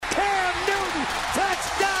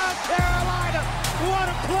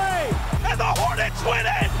Panthers win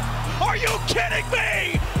it! Are you kidding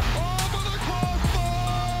me? Over the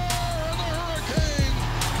crossbar, and the Hurricanes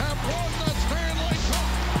have won the Stanley Cup.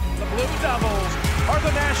 The Blue Devils are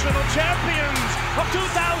the national champions of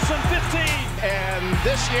 2015. And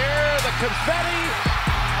this year, the confetti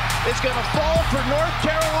is going to fall for North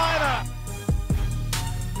Carolina.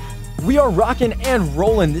 We are rocking and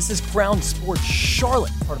rolling. This is Crown Sports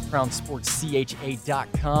Charlotte, part of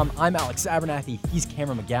CrownSportsCHA.com. I'm Alex Abernathy. He's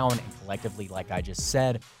Cameron McGowan. And collectively, like I just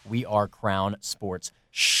said, we are Crown Sports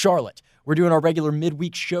Charlotte. We're doing our regular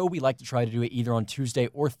midweek show. We like to try to do it either on Tuesday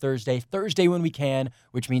or Thursday. Thursday when we can,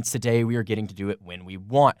 which means today we are getting to do it when we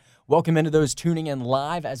want. Welcome into those tuning in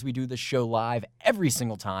live as we do the show live every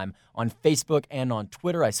single time on Facebook and on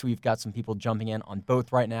Twitter. I see we've got some people jumping in on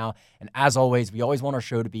both right now. And as always, we always want our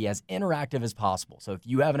show to be as interactive as possible. So if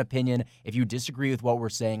you have an opinion, if you disagree with what we're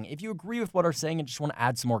saying, if you agree with what we're saying and just want to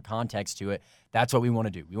add some more context to it, that's what we want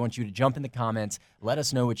to do. We want you to jump in the comments, let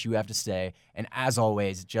us know what you have to say. And as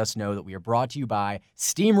always, just know that we are brought to you by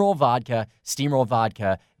Steamroll Vodka,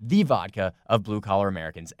 the vodka of blue-collar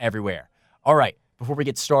Americans everywhere. All right. Before we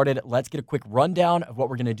get started, let's get a quick rundown of what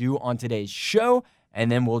we're going to do on today's show,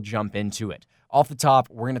 and then we'll jump into it. Off the top,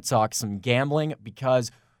 we're going to talk some gambling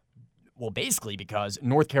because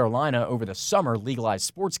North Carolina over the summer legalized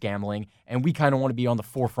sports gambling, and we kind of want to be on the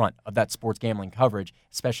forefront of that sports gambling coverage,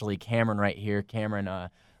 especially Cameron right here. Cameron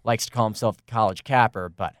likes to call himself the college capper,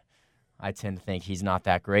 but I tend to think he's not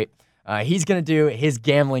that great. He's going to do his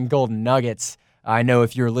gambling golden nuggets. I know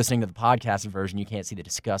if you're listening to the podcast version, you can't see the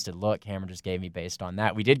disgusted look Cameron just gave me based on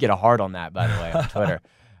that. We did get a heart on that, by the way, on Twitter.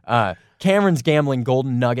 Cameron's gambling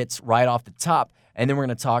golden nuggets right off the top, and then we're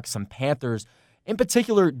going to talk some Panthers, in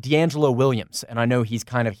particular DeAngelo Williams. And I know he's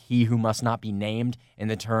kind of he who must not be named in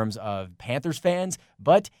the terms of Panthers fans,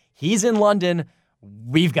 but he's in London.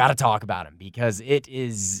 We've got to talk about him because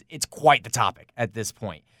it's quite the topic at this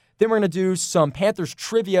point. Then we're going to do some Panthers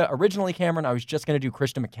trivia. Originally, Cameron, I was just going to do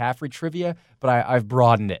Christian McCaffrey trivia, but I've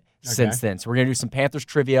broadened it since then. So we're going to do some Panthers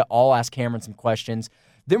trivia. I'll ask Cameron some questions.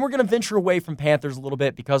 Then we're going to venture away from Panthers a little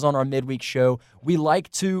bit because on our midweek show, we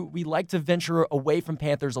like to venture away from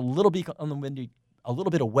Panthers a little bit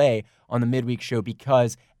away on the midweek show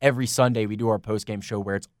because every Sunday we do our postgame show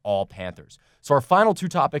where it's all Panthers. So our final two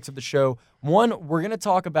topics of the show, one, we're going to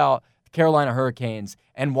talk about the Carolina Hurricanes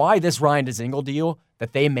and why this Ryan Dzingel deal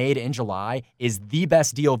that they made in July is the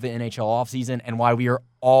best deal of the NHL offseason and why we are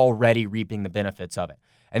already reaping the benefits of it.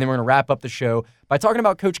 And then we're going to wrap up the show by talking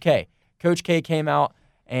about Coach K. Coach K came out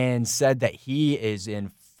and said that he is in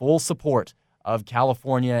full support of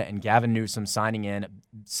California and Gavin Newsom signing in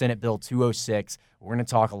Senate Bill 206. We're going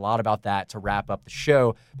to talk a lot about that to wrap up the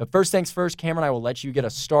show. But first things first, Cameron, I will let you get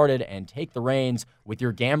us started and take the reins with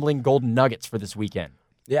your gambling golden nuggets for this weekend.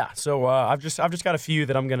 Yeah, so I've just got a few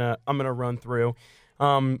that I'm gonna run through.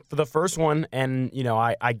 For the first one, and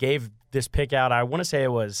I gave this pick out, I want to say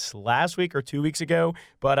it was last week or 2 weeks ago,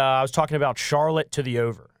 but I was talking about Charlotte to the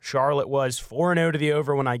over. Charlotte was 4-0 to the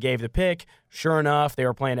over when I gave the pick. Sure enough, they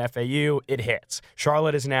were playing FAU. It hits.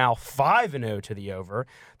 Charlotte is now 5-0 to the over.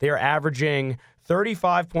 They are averaging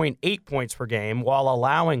 35.8 points per game while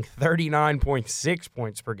allowing 39.6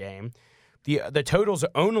 points per game. The total's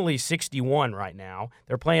only 61 right now.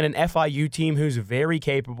 They're playing an FIU team who's very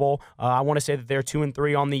capable. I want to say that they're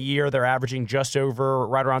 2-3 on the year. They're averaging just over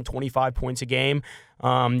right around 25 points a game.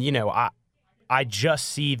 I just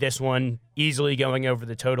see this one easily going over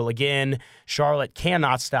the total again. Charlotte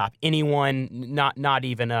cannot stop anyone, not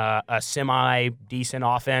even a semi-decent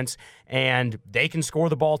offense, and they can score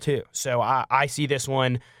the ball too. So I see this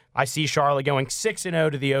one. I see Charlotte going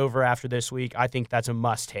 6-0 to the over after this week. I think that's a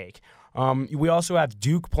must-take. We also have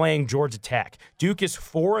Duke playing Georgia Tech. Duke is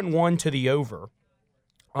 4-1 to the over,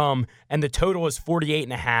 and the total is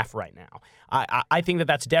 48.5 right now. I think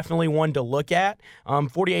that's definitely one to look at.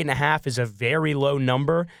 48.5 is a very low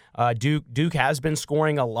number. Duke has been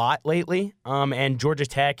scoring a lot lately, and Georgia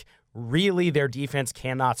Tech, really, their defense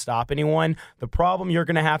cannot stop anyone. The problem you're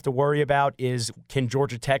going to have to worry about is, can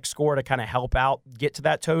Georgia Tech score to kind of help out get to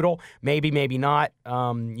that total? Maybe, maybe not.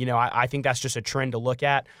 I think that's just a trend to look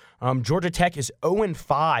at. Georgia Tech is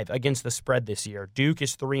 0-5 against the spread this year. Duke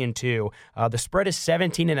is 3-2. The spread is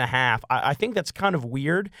 17.5. I think that's kind of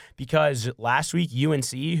weird because last week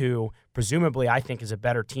UNC, who presumably I think is a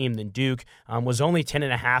better team than Duke, was only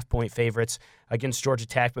 10.5 point favorites against Georgia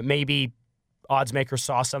Tech, but maybe odds makers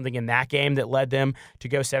saw something in that game that led them to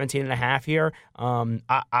go 17.5 here.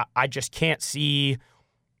 I just can't see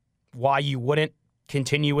why you wouldn't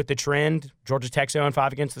continue with the trend. Georgia Tech's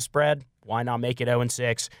 0-5 against the spread. Why not make it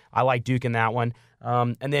 0-6? I like Duke in that one.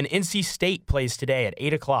 And then NC State plays today at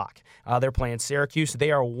 8 o'clock. They're playing Syracuse.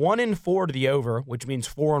 They are 1-4 to the over, which means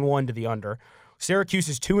 4-1 to the under. Syracuse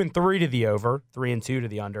is 2-3 to the over, 3-2 to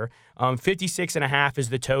the under. 56.5 is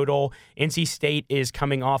the total. NC State is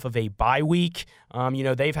coming off of a bye week.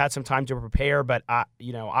 They've had some time to prepare, but I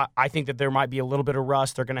think that there might be a little bit of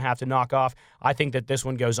rust they're going to have to knock off. I think that this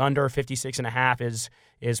one goes under. 56.5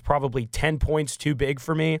 is probably 10 points too big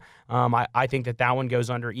for me. I think that one goes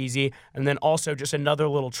under easy. And then also just another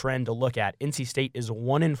little trend to look at. NC State is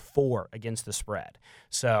 1-4 against the spread.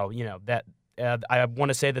 So, that. I want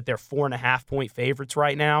to say that they're 4.5-point favorites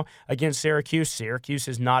right now against Syracuse. Syracuse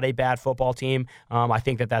is not a bad football team. I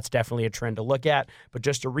think that that's definitely a trend to look at. But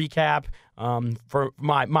just to recap, for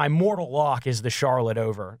my mortal lock is the Charlotte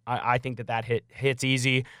over. I think that hits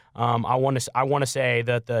easy. I want to say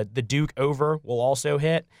that the Duke over will also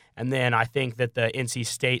hit, and then I think that the NC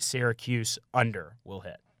State Syracuse under will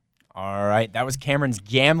hit. All right, that was Cameron's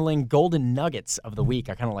gambling golden nuggets of the week.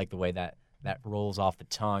 I kind of like the way that rolls off the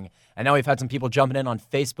tongue. And now we've had some people jumping in on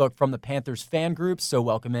Facebook from the Panthers fan group, so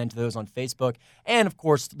welcome in to those on Facebook and, of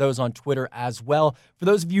course, those on Twitter as well. For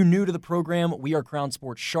those of you new to the program, we are Crown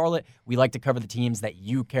Sports Charlotte. We like to cover the teams that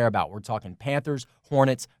you care about. We're talking Panthers,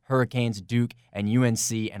 Hornets, Hurricanes, Duke, and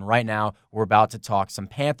UNC, and right now we're about to talk some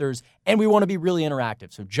Panthers, and we want to be really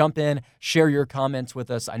interactive. So jump in, share your comments with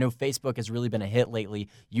us. I know Facebook has really been a hit lately.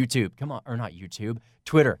 YouTube, come on, or not YouTube,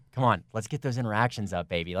 Twitter, come on, let's get those interactions up,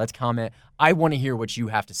 baby. Let's comment. I want to hear what you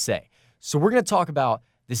have to say. So we're going to talk about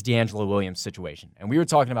this DeAngelo Williams situation, and we were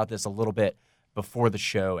talking about this a little bit before the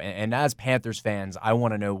show, and as Panthers fans, I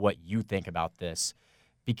want to know what you think about this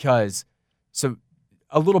because, so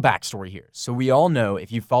a little backstory here. So we all know,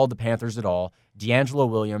 if you followed the Panthers at all, DeAngelo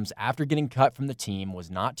Williams, after getting cut from the team,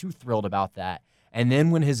 was not too thrilled about that. And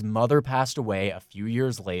then when his mother passed away a few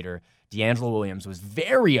years later, DeAngelo Williams was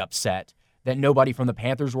very upset that nobody from the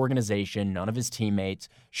Panthers organization, none of his teammates,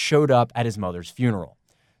 showed up at his mother's funeral.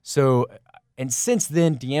 So, and since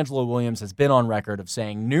then, DeAngelo Williams has been on record of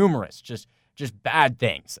saying numerous just bad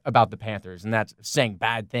things about the Panthers, and that's saying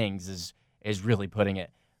bad things is really putting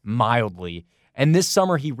it mildly. And this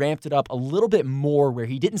summer, he ramped it up a little bit more where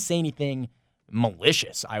he didn't say anything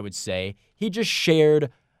malicious, I would say. He just shared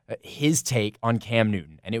his take on Cam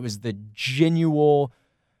Newton. And it was the general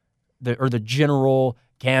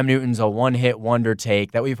Cam Newton's a one-hit wonder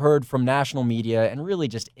take that we've heard from national media and really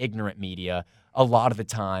just ignorant media a lot of the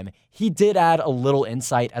time. He did add a little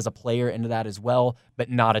insight as a player into that as well, but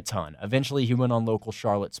not a ton. Eventually, he went on local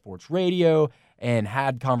Charlotte sports radio and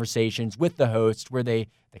had conversations with the host where they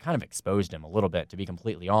kind of exposed him a little bit, to be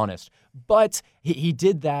completely honest. But he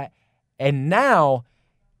did that, and now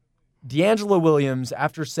DeAngelo Williams,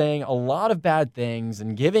 after saying a lot of bad things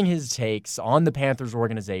and giving his takes on the Panthers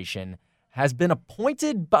organization, has been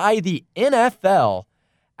appointed by the NFL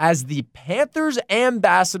as the Panthers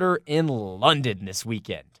ambassador in London this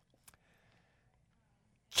weekend.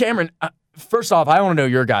 Cameron, first off, I want to know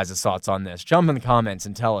your guys' thoughts on this. Jump in the comments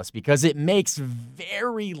and tell us, because it makes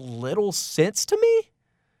very little sense to me.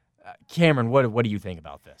 Cameron, what do you think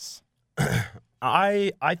about this?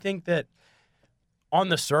 I think that on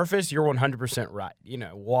the surface, you're 100% right.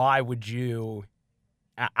 Why would you?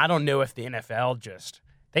 I don't know if the NFL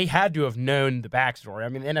they had to have known the backstory. I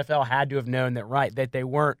mean, the NFL had to have known that they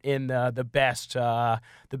weren't in the best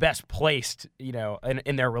placed,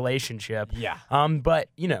 in their relationship. Yeah. But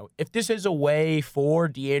if this is a way for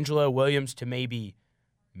DeAngelo Williams to maybe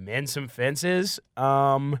mend some fences,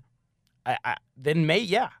 I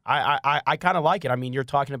kind of like it. I mean, you're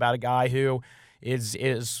talking about a guy who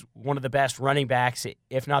is one of the best running backs,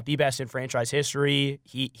 if not the best in franchise history.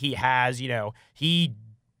 He has, he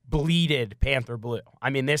bleeded Panther blue. I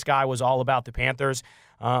mean, this guy was all about the Panthers,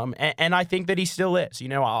 and I think that he still is.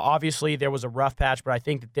 Obviously there was a rough patch, but I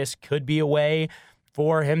think that this could be a way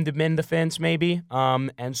for him to mend the fence maybe.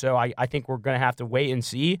 And so I think we're going to have to wait and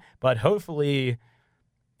see, but hopefully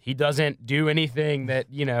he doesn't do anything that,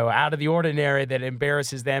 out of the ordinary that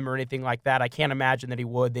embarrasses them or anything like that. I can't imagine that he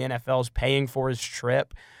would. The NFL's paying for his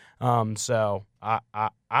trip. So I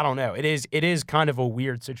don't know. It is kind of a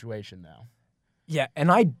weird situation though. Yeah,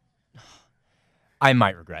 and I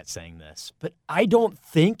might regret saying this, but I don't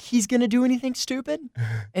think he's going to do anything stupid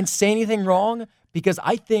and say anything wrong, because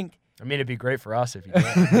I think... I mean, it'd be great for us if he did.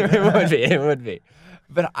 It would be.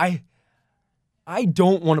 But I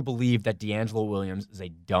don't want to believe that DeAngelo Williams is a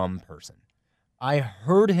dumb person. I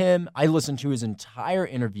listened to his entire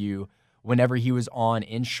interview whenever he was on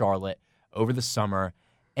in Charlotte over the summer,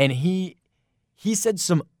 and he said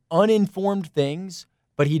some uninformed things,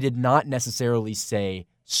 but he did not necessarily say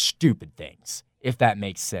stupid things, if that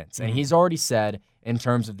makes sense. And he's already said in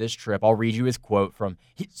terms of this trip. I'll read you his quote from.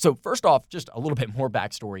 So first off, just a little bit more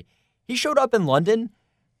backstory. He showed up in London,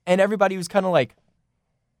 and everybody was kind of like,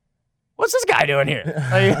 "What's this guy doing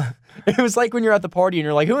here?" It was like when you're at the party and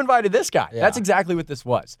you're like, "Who invited this guy?" Yeah. That's exactly what this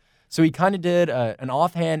was. So he kind of did an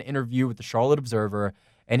offhand interview with the Charlotte Observer,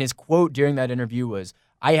 and his quote during that interview was,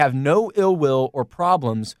 "I have no ill will or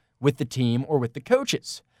problems with the team or with the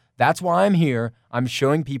coaches. That's why I'm here. I'm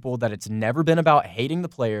showing people that it's never been about hating the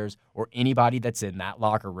players or anybody that's in that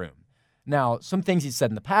locker room." Now, some things he's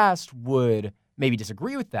said in the past would maybe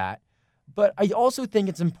disagree with that, but I also think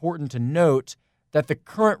it's important to note that the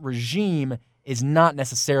current regime is not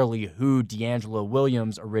necessarily who DeAngelo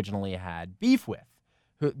Williams originally had beef with.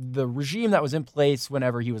 The regime that was in place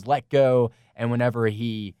whenever he was let go and whenever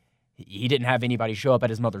he didn't have anybody show up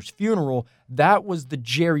at his mother's funeral, that was the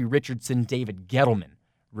Jerry Richardson, David Gettleman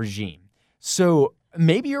regime. So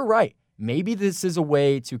maybe you're right. Maybe this is a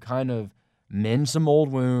way to kind of mend some old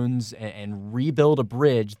wounds and rebuild a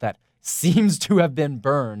bridge that seems to have been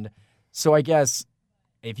burned. So I guess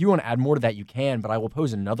if you want to add more to that, you can, but I will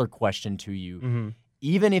pose another question to you. Mm-hmm.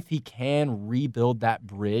 Even if he can rebuild that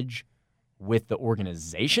bridge with the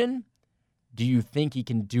organization, do you think he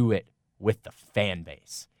can do it with the fan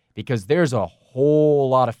base? Because there's a whole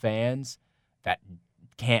lot of fans that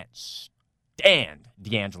can't stand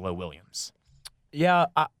DeAngelo Williams. Yeah,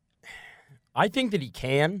 I think that he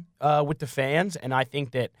can with the fans, and I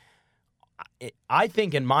think that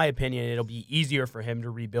in my opinion, it'll be easier for him to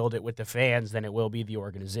rebuild it with the fans than it will be the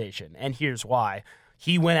organization. And here's why.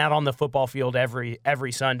 He went out on the football field every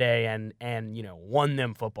Sunday and won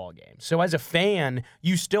them football games. So as a fan,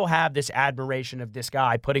 you still have this admiration of this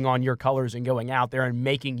guy putting on your colors and going out there and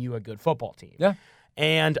making you a good football team. Yeah.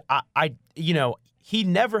 And he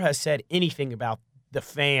never has said anything about the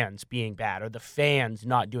fans being bad or the fans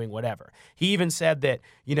not doing whatever. He even said that,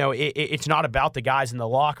 it's not about the guys in the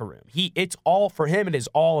locker room. It's all for him. It is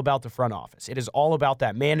all about the front office. It is all about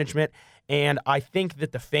that management. And I think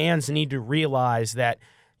that the fans need to realize that,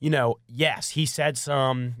 yes, he said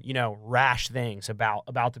some, rash things about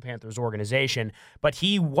the Panthers organization, but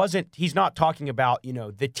he's not talking about,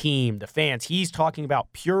 the team, the fans. He's talking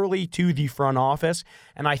about purely to the front office.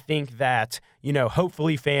 And I think that,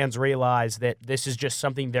 hopefully fans realize that this is just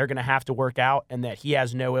something they're going to have to work out and that he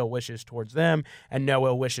has no ill wishes towards them and no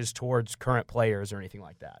ill wishes towards current players or anything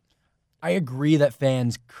like that. I agree that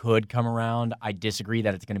fans could come around. I disagree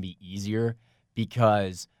that it's going to be easier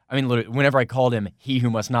because, literally, whenever I called him "he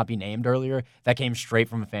who must not be named" earlier, that came straight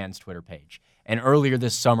from a fan's Twitter page. And earlier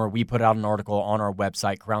this summer, we put out an article on our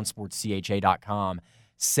website, crownsportscha.com,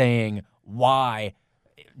 saying why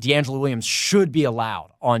DeAngelo Williams should be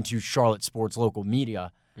allowed onto Charlotte sports local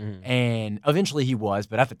media. Mm-hmm. And eventually he was,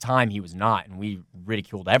 but at the time he was not, and we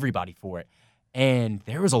ridiculed everybody for it. And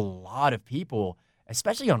there was a lot of people,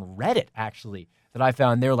 especially on Reddit, actually, that I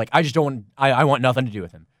found. They were like, I want nothing to do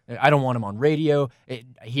with him. I don't want him on radio.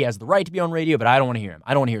 He has the right to be on radio, but I don't want to hear him.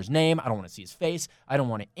 I don't want to hear his name. I don't want to see his face. I don't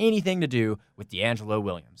want anything to do with DeAngelo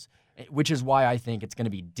Williams, which is why I think it's going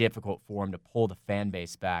to be difficult for him to pull the fan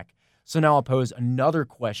base back. So now I'll pose another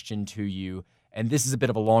question to you, and this is a bit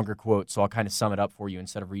of a longer quote, so I'll kind of sum it up for you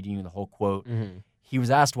instead of reading you the whole quote. Mm-hmm. He was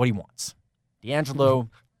asked what he wants. DeAngelo,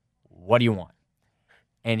 what do you want?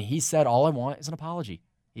 And he said, all I want is an apology.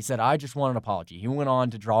 He said, I just want an apology. He went on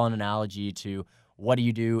to draw an analogy to what do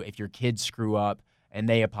you do if your kids screw up and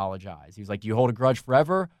they apologize? He was like, do you hold a grudge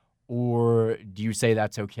forever or do you say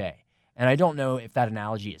that's okay? And I don't know if that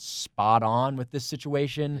analogy is spot on with this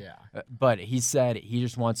situation, but he said he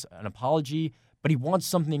just wants an apology, but he wants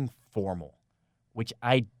something formal, which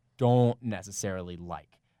I don't necessarily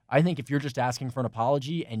like. I think if you're just asking for an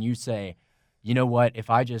apology and you say, you know what,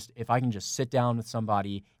 if I can just sit down with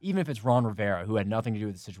somebody, even if it's Ron Rivera, who had nothing to do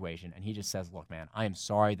with the situation, and he just says, look, man, I am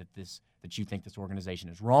sorry that you think this organization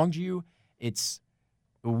has wronged you.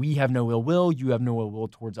 We have no ill will. You have no ill will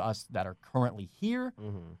towards us that are currently here.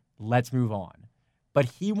 Mm-hmm. Let's move on. But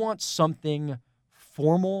he wants something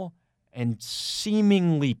formal and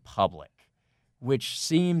seemingly public, which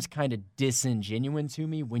seems kind of disingenuous to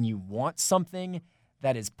me when you want something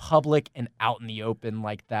that is public and out in the open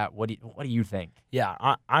like that. What do you think? Yeah,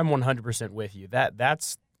 I'm 100% with you.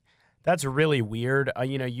 That's really weird.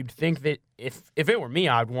 You'd think that if it were me,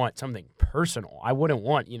 I'd want something personal. I wouldn't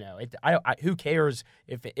want, who cares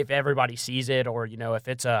if everybody sees it or, if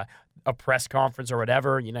it's a press conference or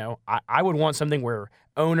whatever, I would want something where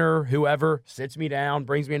owner, whoever, sits me down,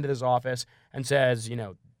 brings me into this office and says,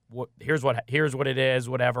 here's what it is,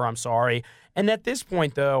 whatever, I'm sorry. And at this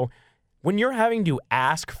point, though, when you're having to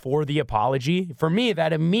ask for the apology, for me,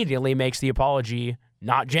 that immediately makes the apology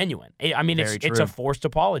not genuine. I mean, it's a forced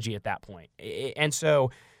apology at that point. And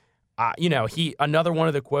so, another one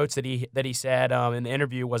of the quotes that he said in the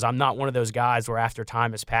interview was, "I'm not one of those guys where after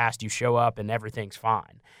time has passed, you show up and everything's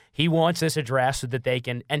fine." He wants this addressed so that they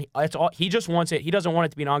can, and it's all, he just wants it. He doesn't want it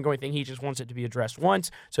to be an ongoing thing. He just wants it to be addressed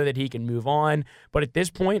once so that he can move on. But at this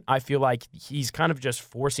point, I feel like he's kind of just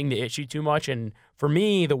forcing the issue too much. And for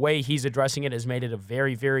me, the way he's addressing it has made it a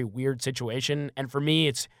very, very weird situation. And for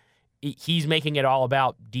me, he's making it all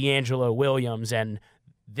about DeAngelo Williams and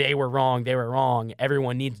they were wrong.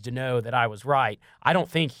 Everyone needs to know that I was right. I don't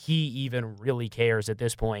think he even really cares at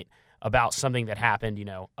this point about something that happened,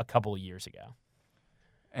 a couple of years ago.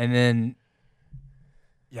 And then,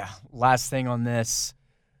 last thing on this.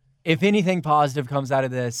 If anything positive comes out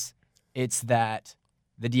of this, it's that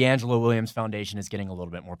the DeAngelo Williams Foundation is getting a little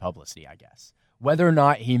bit more publicity, I guess. Whether or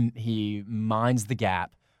not he minds the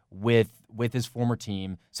gap with his former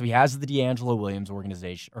team. So he has the DeAngelo Williams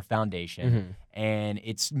organization or foundation, and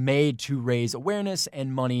it's made to raise awareness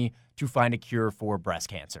and money to find a cure for breast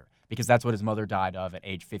cancer because that's what his mother died of at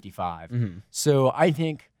age 55. So I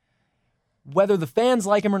think whether the fans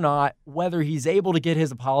like him or not, whether he's able to get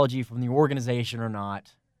his apology from the organization or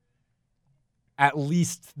not, at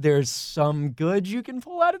least there's some good you can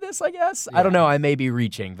pull out of this, I guess. Yeah. I don't know. I may be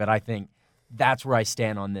reaching, but I think that's where I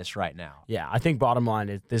stand on this right now. Yeah, I think bottom line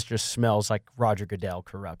is this just smells like Roger Goodell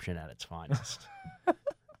corruption at its finest.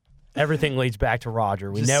 Everything leads back to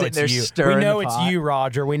Roger. We know it's you. We know it's you,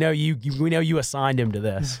 Roger. We know you assigned him to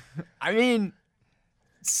this. I mean,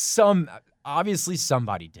 obviously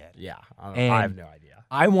somebody did. Yeah, I have no idea.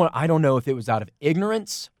 I don't know if it was out of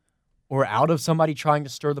ignorance or out of somebody trying to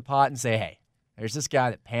stir the pot and say, hey, there's this guy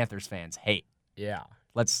that Panthers fans hate. Yeah.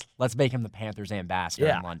 Let's make him the Panthers ambassador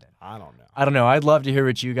in London. I don't know. I'd love to hear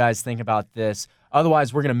what you guys think about this.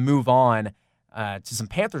 Otherwise, we're going to move on to some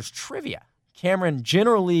Panthers trivia. Cameron,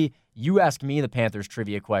 generally, you ask me the Panthers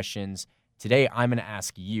trivia questions. Today, I'm going to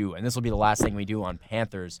ask you, and this will be the last thing we do on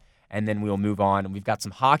Panthers, and then we'll move on. And we've got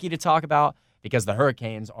some hockey to talk about because the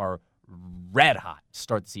Hurricanes are red hot to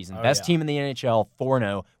start the season. Best team in the NHL,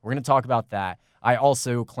 4-0. We're going to talk about that. I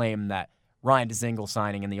also claim that Ryan Dzingel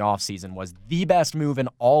signing in the offseason was the best move in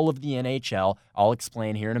all of the NHL. I'll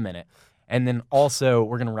explain here in a minute. And then also,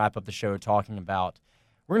 we're going to wrap up the show talking about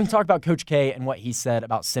Coach K and what he said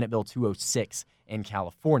about Senate Bill 206 in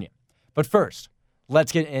California. But first,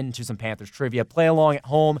 let's get into some Panthers trivia. Play along at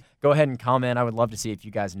home. Go ahead and comment. I would love to see if you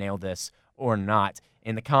guys nail this or not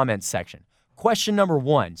in the comments section. Question number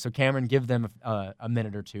 1. So, Cameron, give them a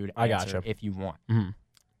minute or two to answer if you want.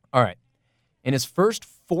 All right. In his first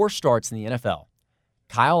 4 starts in the NFL,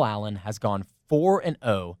 Kyle Allen has gone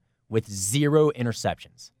 4-0 with 0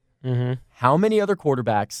 interceptions. How many other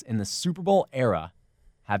quarterbacks in the Super Bowl era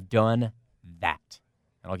have done that?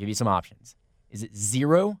 And I'll give you some options. Is it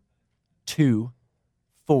 0, 2,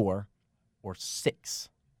 4, or 6?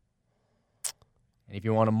 And if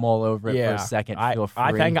you want to mull over it for a second, feel free.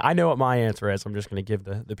 I think I know what my answer is. I'm just going to give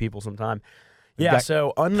the people some time. Yeah,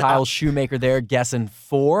 so Kyle Shoemaker there guessing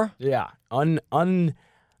 4. Yeah,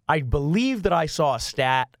 I believe that I saw a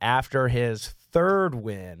stat after his 3rd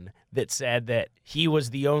win that said that he was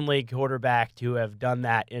the only quarterback to have done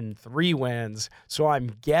that in 3 wins. So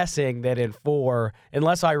I'm guessing that in 4,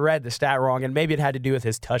 unless I read the stat wrong, and maybe it had to do with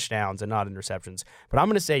his touchdowns and not interceptions. But I'm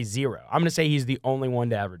going to say 0. I'm going to say he's the only one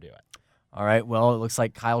to ever do it. All right, well, it looks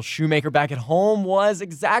like Kyle Shoemaker back at home was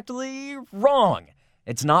exactly wrong.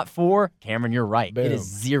 It's not 4. Cameron, you're right. Boom. It is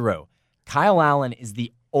 0. Kyle Allen is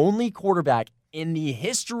the only quarterback in the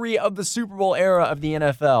history of the Super Bowl era of the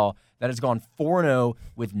NFL that has gone 4-0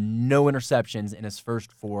 with no interceptions in his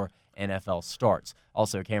first 4 NFL starts.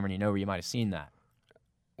 Also, Cameron, you know where you might have seen that.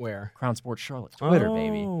 Where? Crown Sports Charlotte Twitter,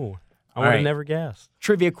 baby. I would have never guessed.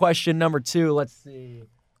 Trivia question number 2. Let's see.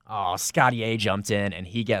 Oh, Scotty A jumped in, and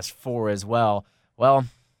he guessed 4 as well. Well,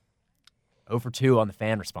 0 for 2 on the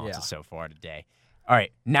fan responses so far today. All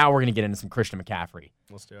right, now we're going to get into some Christian McCaffrey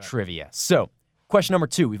trivia. So, question number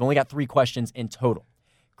 2. We've only got 3 questions in total.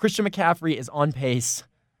 Christian McCaffrey is on pace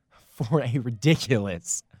for a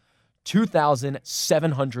ridiculous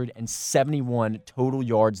 2,771 total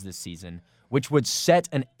yards this season, which would set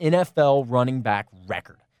an NFL running back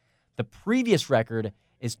record. The previous record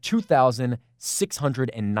is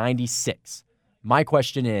 2,696. My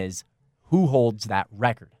question is, who holds that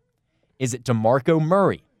record? Is it DeMarco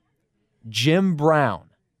Murray, Jim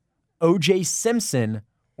Brown, O.J. Simpson,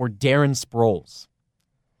 or Darren Sproles?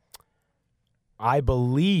 I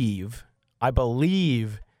believe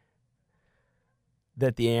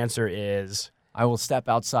that the answer is... I will step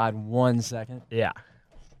outside 1 second. Yeah.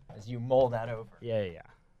 As you mull that over. Yeah.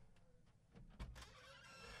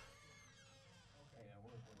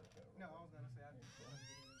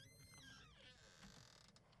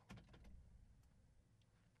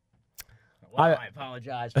 Well, I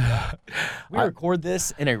apologize for that. We record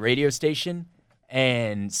this in a radio station,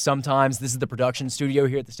 and sometimes this is the production studio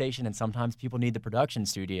here at the station, and sometimes people need the production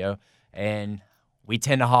studio, and we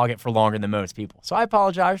tend to hog it for longer than most people. So I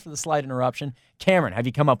apologize for the slight interruption. Cameron, have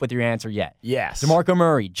you come up with your answer yet? Yes. DeMarco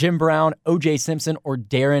Murray, Jim Brown, O.J. Simpson, or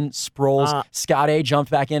Darren Sproles? Scott A.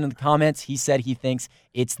 jumped back in the comments. He said he thinks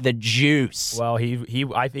it's the juice. Well,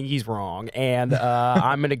 I think he's wrong, and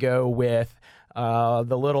I'm going to go with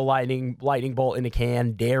the little lightning bolt in the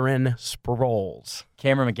can, Darren Sproles.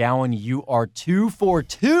 Cameron McGowan, you are 2 for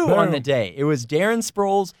 2 on the day. It was Darren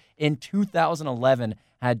Sproles in 2011,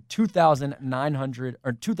 had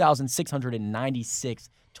 2,696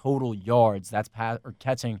 total yards. That's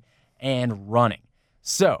catching and running.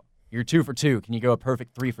 So you're 2 for 2. Can you go a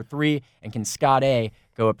perfect 3 for 3? And can Scott A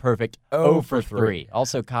go a perfect 0 for 3?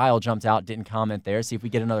 Also, Kyle jumped out, didn't comment there. See if we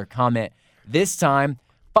get another comment this time.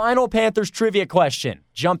 Final Panthers trivia question.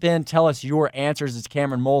 Jump in, tell us your answers as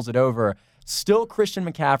Cameron mulls it over. Still Christian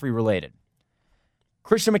McCaffrey related.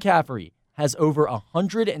 Christian McCaffrey has over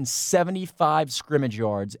 175 scrimmage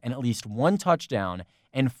yards and at least 1 touchdown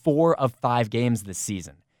in 4 of 5 games this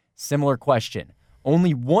season. Similar question.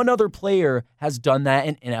 Only one other player has done that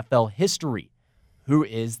in NFL history. Who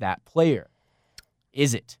is that player?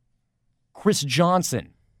 Is it Chris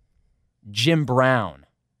Johnson, Jim Brown,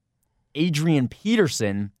 Adrian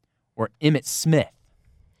Peterson, or Emmitt Smith?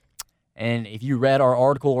 And if you read our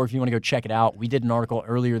article or if you want to go check it out, we did an article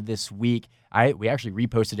earlier this week. We actually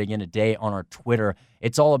reposted again today on our Twitter.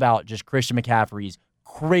 It's all about just Christian McCaffrey's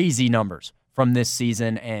crazy numbers from this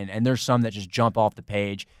season, and there's some that just jump off the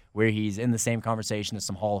page where he's in the same conversation as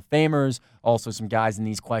some Hall of Famers, also some guys in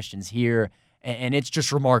these questions here, and it's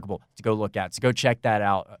just remarkable to go look at. So go check that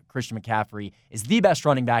out. Christian McCaffrey is the best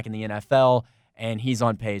running back in the NFL, and he's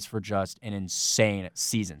on pace for just an insane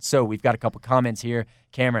season. So we've got a couple comments here.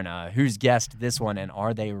 Cameron, who's guessed this one, and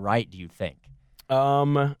are they right, do you think?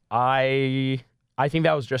 I think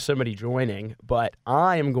that was just somebody joining, but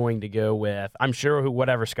I am going to go with, I'm sure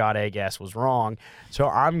whatever Scott A guessed was wrong, so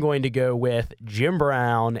I'm going to go with Jim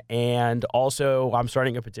Brown, and also I'm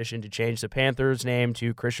starting a petition to change the Panthers' name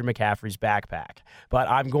to Christian McCaffrey's backpack, but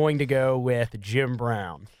I'm going to go with Jim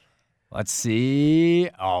Brown. Let's see.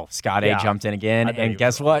 Oh, Scott A jumped in again. And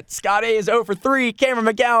guess what? Scott A is 0 for 3. Cameron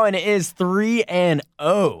McGowan is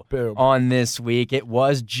 3-0 on this week. It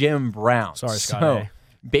was Jim Brown. Sorry, Scott A.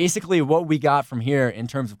 Basically, what we got from here in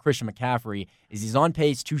terms of Christian McCaffrey is he's on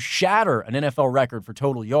pace to shatter an NFL record for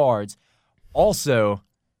total yards. Also,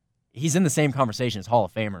 he's in the same conversation as Hall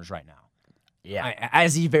of Famers right now. Yeah.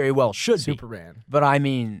 As he very well should be. Superman. But, I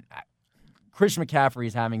mean, Christian McCaffrey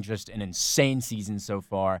is having just an insane season so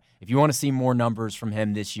far. If you want to see more numbers from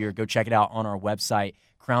him this year, go check it out on our website,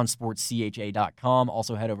 crownsportscha.com.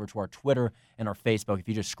 Also, head over to our Twitter and our Facebook. If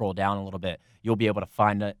you just scroll down a little bit, you'll be able to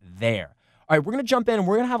find it there. All right, we're going to jump in, and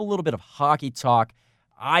we're going to have a little bit of hockey talk.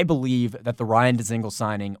 I believe that the Ryan Dzingel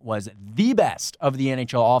signing was the best of the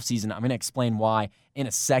NHL offseason. I'm going to explain why in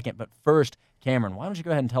a second. But first, Cameron, why don't you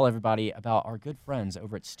go ahead and tell everybody about our good friends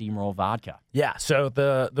over at Steamroll Vodka? Yeah, so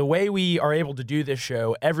the way we are able to do this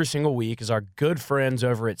show every single week is our good friends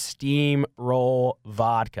over at Steamroll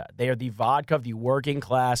Vodka. They are the vodka of the working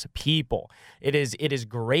class people. It is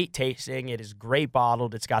great tasting. It is great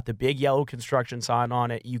bottled. It's got the big yellow construction sign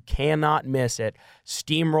on it. You cannot miss it.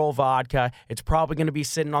 Steamroll Vodka. It's probably going to be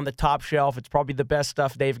sitting on the top shelf. It's probably the best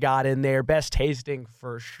stuff they've got in there. Best tasting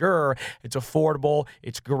for sure. It's affordable.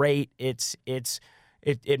 It's great. It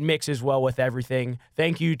mixes well with everything.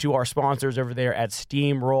 Thank you to our sponsors over there at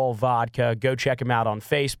Steamroll Vodka. Go check them out on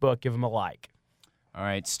Facebook. Give them a like. All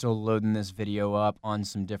right, still loading this video up on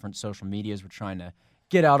some different social medias. We're trying to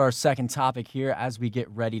get out our second topic here as we get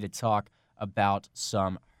ready to talk about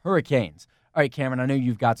some Hurricanes. All right, Cameron, I know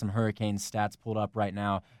you've got some Hurricane stats pulled up right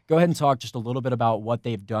now. Go ahead and talk just a little bit about what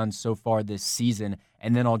they've done so far this season,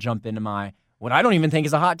 and then I'll jump into what I don't even think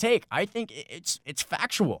is a hot take. I think it's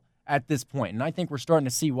factual at this point, and I think we're starting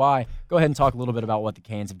to see why. Go ahead and talk a little bit about what the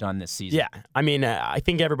Canes have done this season. Yeah, I mean, I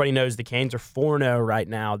think everybody knows the Canes are 4-0 right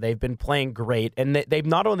now. They've been playing great, and they've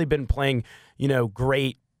not only been playing,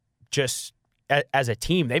 great just as a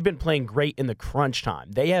team, they've been playing great in the crunch time.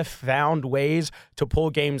 They have found ways to pull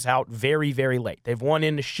games out very, very late. They've won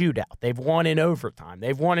in the shootout. They've won in overtime.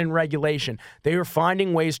 They've won in regulation. They are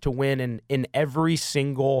finding ways to win in every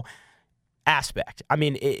single aspect. I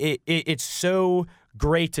mean, it's so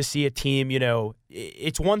great to see a team,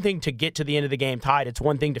 it's one thing to get to the end of the game tied. It's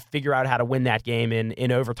one thing to figure out how to win that game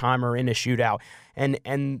in overtime or in a shootout. And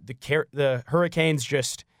the Hurricanes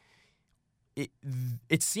just,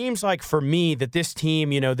 it seems like for me that this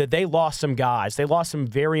team, that they lost some guys. They lost some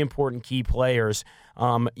very important key players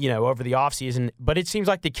over the offseason. But it seems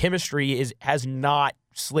like the chemistry has not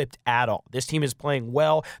slipped at all. This team is playing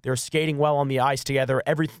well. They're skating well on the ice together.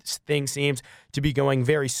 Everything seems to be going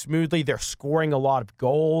very smoothly. They're scoring a lot of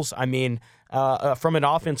goals. I mean, from an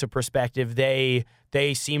offensive perspective, they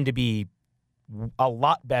seem to be a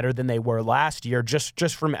lot better than they were last year,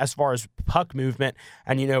 just from as far as puck movement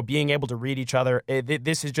and, being able to read each other.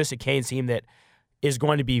 This is just a Canes team that is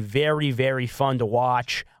going to be very, very fun to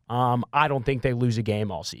watch. I don't think they lose a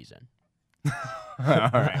game all season. All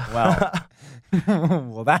right,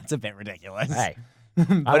 well, that's a bit ridiculous. Hey,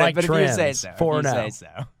 but I like but trends. If you say so.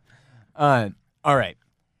 4-0. All right,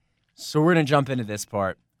 so we're going to jump into this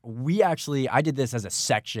part. I did this as a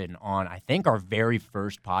section on, I think, our very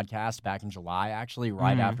first podcast back in July, actually,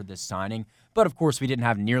 right after this signing. But, of course, we didn't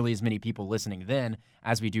have nearly as many people listening then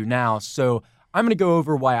as we do now. So I'm going to go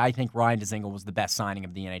over why I think Ryan Dzingel was the best signing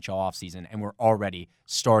of the NHL offseason, and we're already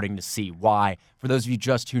starting to see why. For those of you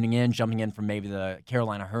just tuning in, jumping in from maybe the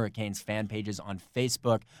Carolina Hurricanes fan pages on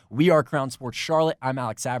Facebook, we are Crown Sports Charlotte. I'm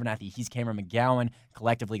Alex Abernathy. He's Cameron McGowan.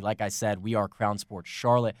 Collectively, like I said, we are Crown Sports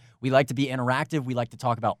Charlotte. We like to be interactive. We like to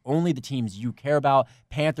talk about only the teams you care about: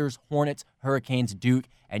 Panthers, Hornets, Hurricanes, Duke,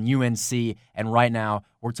 and UNC. And right now,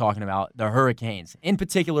 we're talking about the Hurricanes. In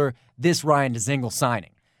particular, this Ryan Dzingel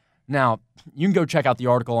signing. Now, you can go check out the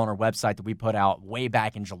article on our website that we put out way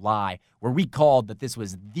back in July, where we called that this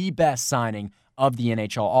was the best signing of the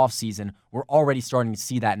NHL offseason. We're already starting to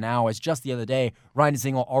see that now, as just the other day, Ryan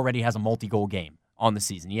Dzingel already has a multi-goal game on the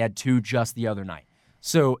season. He had 2 just the other night.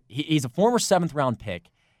 So he's a former 7th-round pick,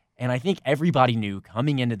 and I think everybody knew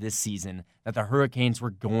coming into this season that the Hurricanes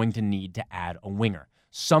were going to need to add a winger,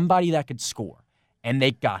 somebody that could score, and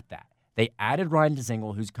they got that. They added Ryan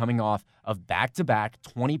Dzingel, who's coming off of back-to-back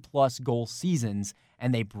 20-plus goal seasons,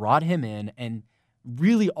 and they brought him in, and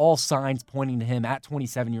really all signs pointing to him at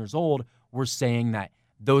 27 years old were saying that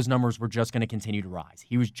those numbers were just going to continue to rise.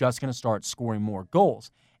 He was just going to start scoring more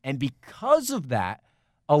goals. And because of that,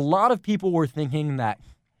 a lot of people were thinking that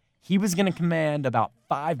he was going to command about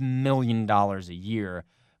 $5 million a year,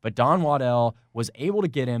 but Don Waddell was able to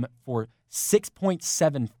get him for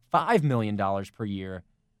 $6.75 million per year,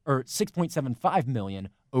 or $6.75 million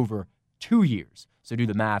over 2 years. So do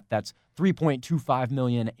the math. That's $3.25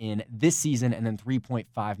 million in this season and then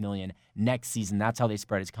 $3.5 million next season. That's how they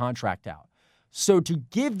spread his contract out. So to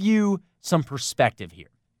give you some perspective here,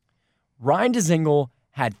 Ryan Dzingel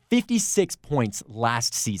had 56 points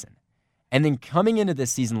last season. And then coming into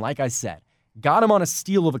this season, like I said, got him on a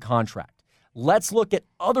steal of a contract. Let's look at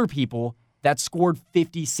other people that scored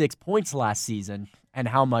 56 points last season and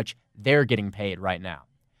how much they're getting paid right now.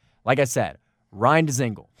 Like I said, Ryan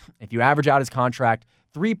Dzingel, if you average out his contract,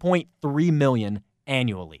 $3.3 million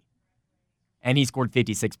annually. And he scored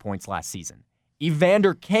 56 points last season.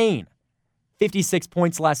 Evander Kane, 56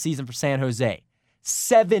 points last season for San Jose,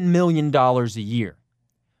 $7 million a year.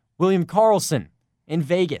 William Karlsson in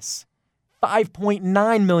Vegas,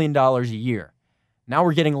 $5.9 million a year. Now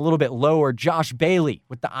we're getting a little bit lower. Josh Bailey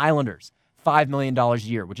with the Islanders, $5 million a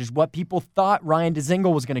year, which is what people thought Ryan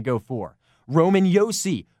Dzingel was going to go for. Roman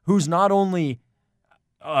Josi, who's not only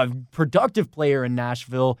a productive player in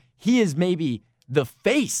Nashville, he is maybe the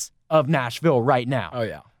face of Nashville right now. Oh,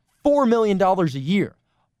 yeah. $4 million a year.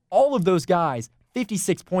 All of those guys,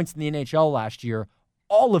 56 points in the NHL last year,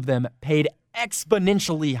 all of them paid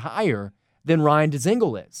exponentially higher than Ryan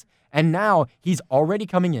Dzingel is. And now he's already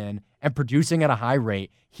coming in and producing at a high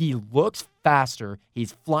rate. He looks faster.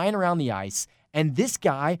 He's flying around the ice. And this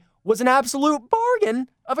guy was an absolute bargain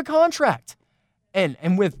of a contract.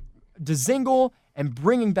 And with Dzingel and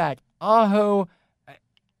bringing back Aho,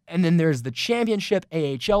 and then there's the championship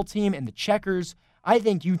AHL team and the Checkers, I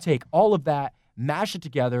think you take all of that, mash it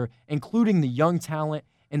together, including the young talent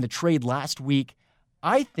in the trade last week.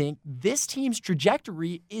 I think this team's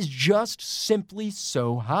trajectory is just simply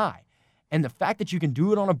so high. And the fact that you can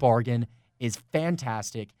do it on a bargain is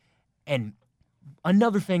fantastic. And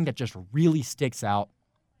another thing that just really sticks out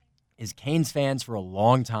is Canes fans for a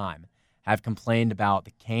long time have complained about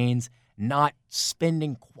the Canes not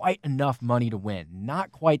spending quite enough money to win,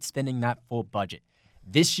 not quite spending that full budget.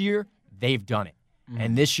 This year, they've done it.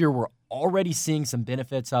 And this year, we're already seeing some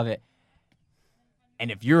benefits of it.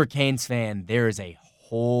 And if you're a Canes fan, there is a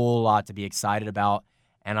whole lot to be excited about.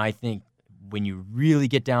 And I think when you really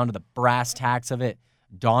get down to the brass tacks of it,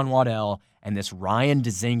 Don Waddell and this Ryan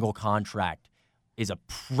Dzingel contract is a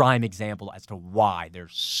prime example as to why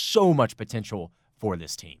there's so much potential for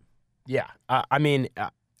this team. Yeah,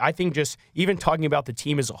 I think just even talking about the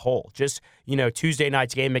team as a whole, just, Tuesday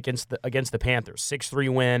night's game against the Panthers,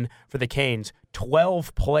 6-3 win for the Canes,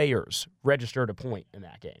 12 players registered a point in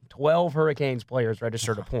that game. 12 Hurricanes players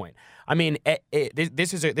registered a point. I mean,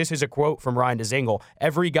 this is a quote from Ryan Dzingel.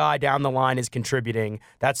 Every guy down the line is contributing.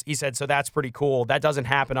 He said, so that's pretty cool. That doesn't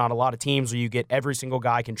happen on a lot of teams where you get every single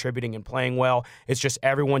guy contributing and playing well. It's just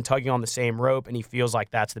everyone tugging on the same rope, and he feels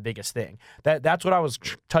like that's the biggest thing. That's what I was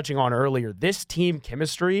touching on earlier. This team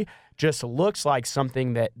chemistry just looks like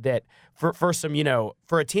something that for some,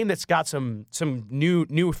 for a team that's got some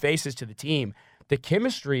new faces to the team, the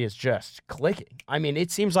chemistry is just clicking. I mean,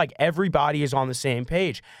 it seems like everybody is on the same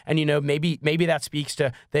page. And, maybe that speaks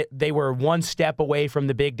to that they were one step away from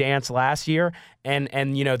the big dance last year, and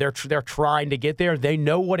they're trying to get there. They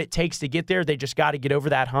know what it takes to get there. They just got to get over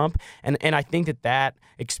that hump. And I think that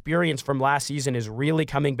experience from last season is really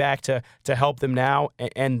coming back to help them now.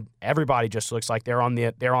 And everybody just looks like they're on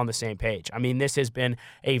the same page. I mean, this has been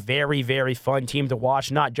a very, very fun team to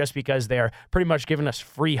watch, not just because they're pretty much giving us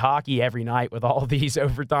free hockey every night with all these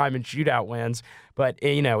overtime and shootout wins, but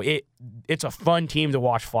it's a fun team to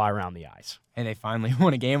watch fly around the ice. And they finally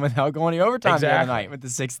won a game without going to overtime the other night with the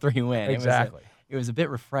 6-3 win. Exactly. It was a bit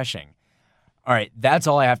refreshing. All right, that's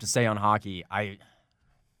all I have to say on hockey.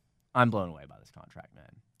 I'm blown away by this contract, man.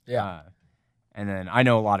 Yeah. And then I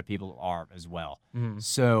know a lot of people are as well. Mm-hmm.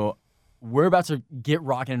 So we're about to get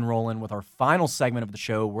rocking and rolling with our final segment of the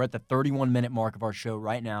show. We're at the 31-minute mark of our show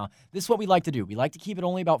right now. This is what we like to do. We like to keep it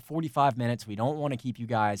only about 45 minutes. We don't want to keep you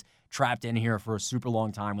guys trapped in here for a super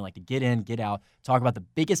long time. We like to get in, get out, talk about the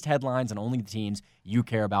biggest headlines and only the teams you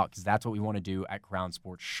care about, because that's what we want to do at Crown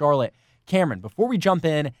Sports Charlotte. Cameron, before we jump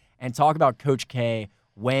in and talk about Coach K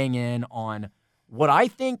weighing in on what I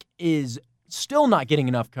think is still not getting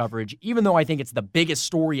enough coverage, even though I think it's the biggest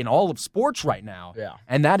story in all of sports right now. Yeah.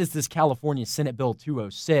 And that is this California Senate Bill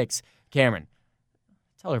 206. Cameron,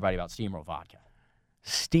 tell everybody about Steamroll Vodka.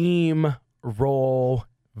 Steamroll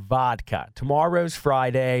Vodka. Tomorrow's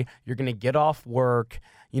Friday. You're going to get off work.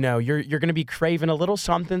 You're going to be craving a little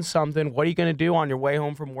something. What are you going to do on your way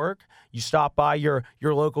home from work? You stop by your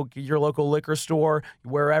local liquor store,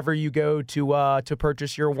 wherever you go to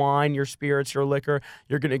purchase your wine, your spirits, your liquor.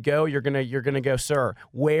 You're going to go, sir,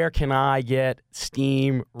 where can I get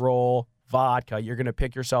Steamroll Vodka? You're going to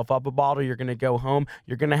pick yourself up a bottle. You're going to go home.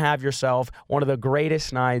 You're going to have yourself one of the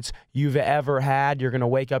greatest nights you've ever had. You're going to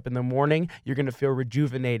wake up in the morning. You're going to feel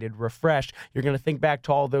rejuvenated, refreshed. You're going to think back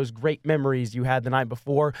to all those great memories you had the night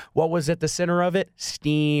before. What was at the center of it?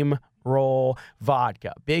 Steamroll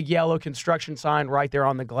Vodka. Big yellow construction sign right there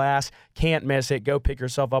on the glass. Can't miss it. Go pick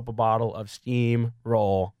yourself up a bottle of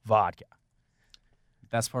Steamroll Vodka.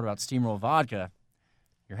 Best part about Steamroll Vodka,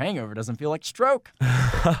 your hangover doesn't feel like stroke.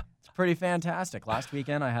 Pretty fantastic. Last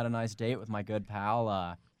weekend, I had a nice date with my good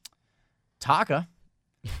pal, Taka.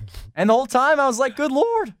 And the whole time, I was like, good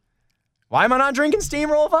Lord, why am I not drinking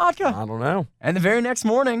Steamroll Vodka? I don't know. And the very next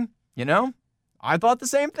morning, I thought the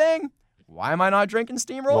same thing. Why am I not drinking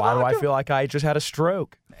Steamroll Vodka? Why do I feel like I just had a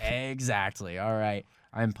stroke? Exactly. All right.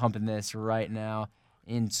 I'm pumping this right now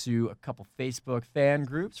into a couple Facebook fan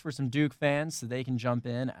groups for some Duke fans so they can jump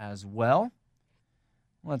in as well.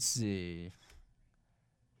 Let's see.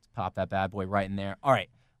 Pop that bad boy right in there. All right,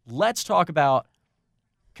 let's talk about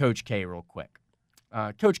Coach K real quick.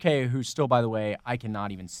 Coach K, who still, by the way, I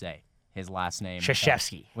cannot even say his last name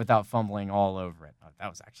without fumbling all over it. That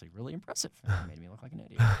was actually really impressive. It made me look like an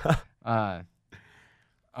idiot. All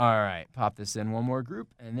right, pop this in one more group,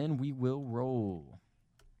 and then we will roll.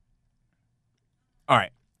 All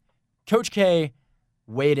right, Coach K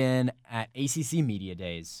weighed in at ACC Media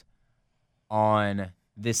Days on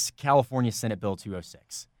this California Senate Bill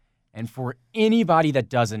 206. And for anybody that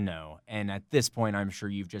doesn't know, and at this point I'm sure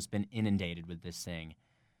you've just been inundated with this thing,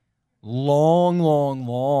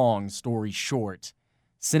 long story short,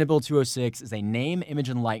 Senate Bill 206 is a name, image,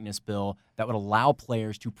 and likeness bill that would allow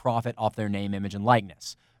players to profit off their name, image, and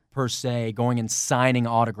likeness. Per se, going and signing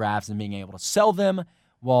autographs and being able to sell them,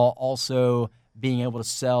 while also being able to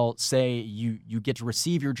sell, say you get to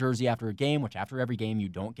receive your jersey after a game, which after every game you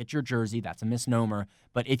don't get your jersey. That's a misnomer.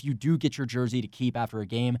 But if you do get your jersey to keep after a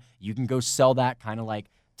game, you can go sell that, kind of like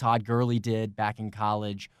Todd Gurley did back in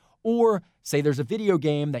college. Or say there's a video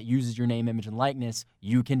game that uses your name, image, and likeness,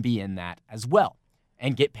 you can be in that as well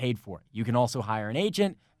and get paid for it. You can also hire an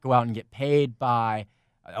agent, go out and get paid by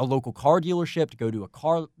a local car dealership to go to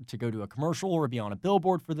a commercial or be on a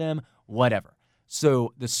billboard for them, whatever.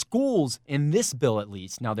 So the schools in this bill, at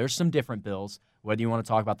least, now there's some different bills, whether you want to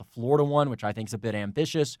talk about the Florida one, which I think is a bit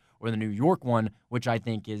ambitious, or the New York one, which I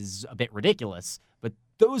think is a bit ridiculous, but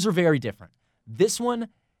those are very different. This one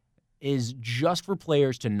is just for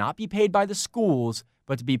players to not be paid by the schools,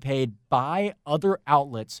 but to be paid by other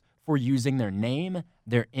outlets for using their name,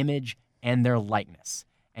 their image, and their likeness.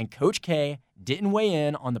 And Coach K didn't weigh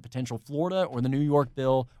in on the potential Florida or the New York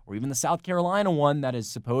bill or even the South Carolina one that is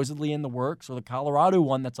supposedly in the works or the Colorado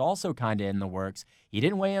one that's also kind of in the works. He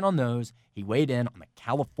didn't weigh in on those. He weighed in on the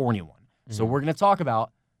California one. So we're going to talk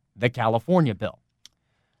about the California bill.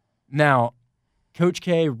 Now, Coach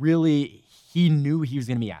K really, he knew he was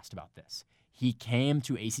going to be asked about this. He came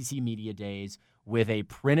to ACC Media Days with a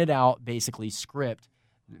printed out, basically, script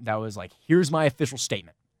that was like, here's my official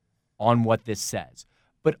statement on what this says.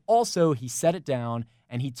 But also, he set it down,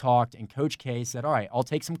 and he talked, and Coach K said, all right, I'll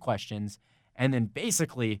take some questions. And then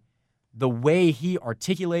basically, the way he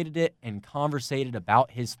articulated it and conversated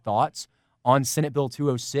about his thoughts on Senate Bill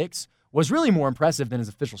 206 was really more impressive than his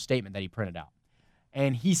official statement that he printed out.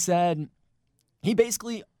 And he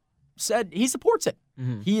basically said he supports it.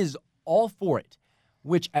 He is all for it,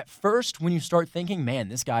 which at first, when you start thinking, man,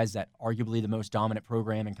 this guy's at arguably the most dominant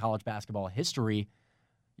program in college basketball history,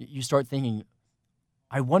 you start thinking,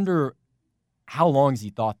 I wonder how long has he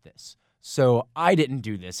thought this? So I didn't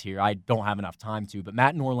do this here. I don't have enough time to. But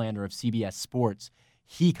Matt Norlander of CBS Sports,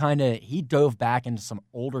 he dove back into some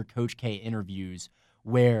older Coach K interviews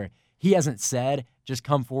where he hasn't said, just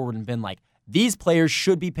come forward and been like, these players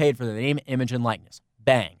should be paid for their name, image, and likeness.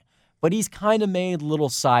 Bang. But he's kind of made little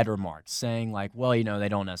side remarks saying like, well, they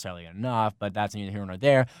don't necessarily get enough, but that's neither here nor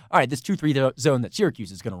there. All right, this 2-3 zone that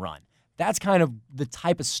Syracuse is going to run. That's kind of the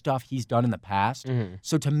type of stuff he's done in the past.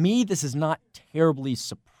 So to me, this is not terribly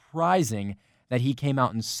surprising that he came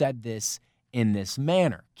out and said this in this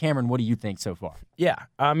manner. Cameron, what do you think so far? Yeah,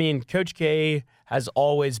 I mean, Coach K has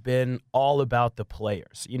always been all about the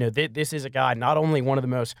players. This is a guy, not only one of the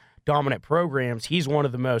most dominant programs, he's one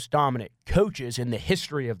of the most dominant coaches in the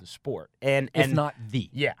history of the sport. And if not the.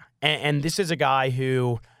 Yeah, and this is a guy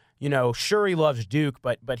who, sure, he loves Duke,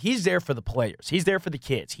 but he's there for the players. He's there for the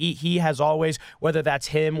kids. He has always, whether that's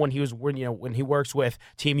him when he works with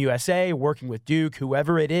Team USA, working with Duke,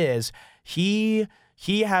 whoever it is, he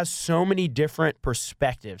has so many different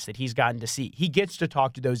perspectives that he's gotten to see. He gets to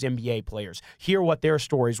talk to those NBA players, hear what their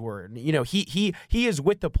stories were. He is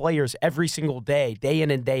with the players every single day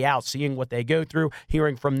in and day out, seeing what they go through,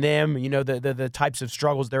 hearing from them, the types of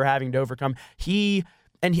struggles they're having to overcome.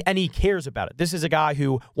 And he cares about it. This is a guy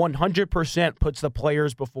who 100% puts the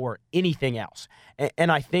players before anything else.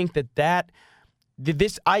 And I think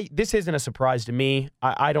this isn't a surprise to me.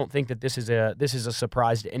 I don't think that this is a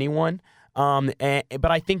surprise to anyone.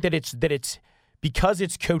 But I think that it's because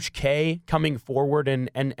it's Coach K coming forward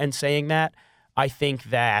and saying that. I think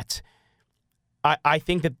that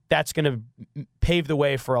that's going to pave the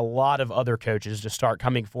way for a lot of other coaches to start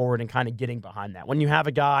coming forward and kind of getting behind that. When you have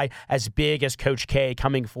a guy as big as Coach K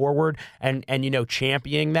coming forward and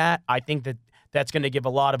championing that, I think that's going to give a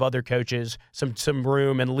lot of other coaches some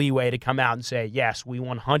room and leeway to come out and say, yes, we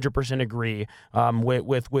 100% agree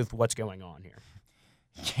with what's going on here.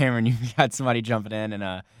 Cameron, you've got somebody jumping in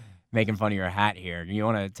and making fun of your hat here. You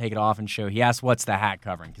want to take it off and show? He asked, what's the hat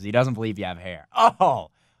covering? Because he doesn't believe you have hair. Oh,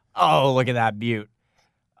 look at that beaut.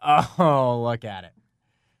 Oh, look at it.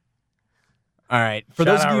 All right. Shout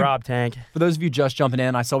out Rob Tank. For those of you just jumping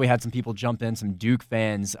in, I saw we had some people jump in, some Duke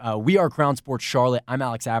fans. We are Crown Sports Charlotte. I'm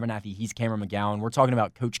Alex Abernathy. He's Cameron McGowan. We're talking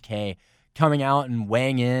about Coach K coming out and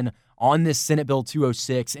weighing in on this Senate Bill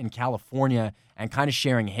 206 in California and kind of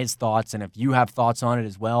sharing his thoughts. And if you have thoughts on it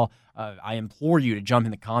as well, I implore you to jump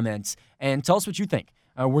in the comments and tell us what you think.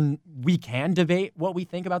 We can debate what we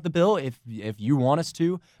think about the bill if you want us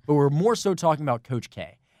to, but we're more so talking about Coach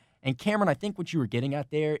K. And Cameron, I think what you were getting at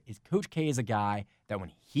there is Coach K is a guy that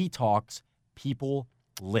when he talks, people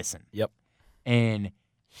listen. Yep. And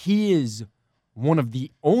he is one of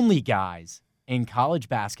the only guys in college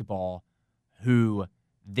basketball who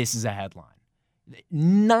this is a headline.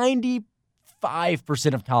 95%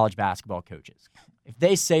 of college basketball coaches, if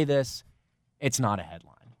they say this, it's not a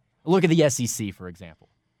headline. Look at the SEC, for example.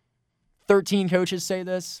 13 coaches say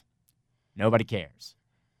this, nobody cares.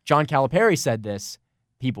 John Calipari said this,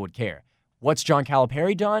 people would care. What's John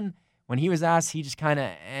Calipari done? When he was asked, he just kind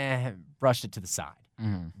of brushed it to the side.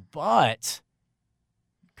 But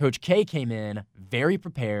Coach K came in very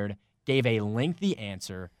prepared, gave a lengthy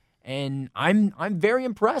answer, and I'm very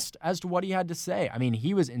impressed as to what he had to say. I mean,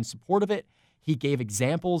 he was in support of it. He gave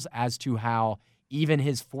examples as to how even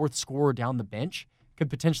his fourth scorer down the bench could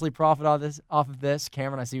potentially profit off of this.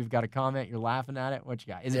 Cameron, I see you've got a comment. You're laughing at it. What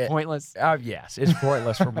you got? Is it pointless? Yes, it's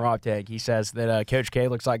pointless from Rob Tank. He says that Coach K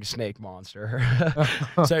looks like a snake monster.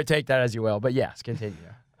 So take that as you will. But yes, continue.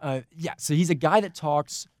 So he's a guy that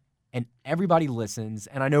talks and everybody listens.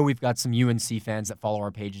 And I know we've got some UNC fans that follow our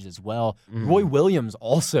pages as well. Roy Williams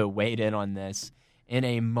also weighed in on this in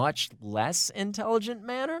a much less intelligent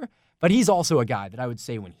manner, But he's also a guy that I would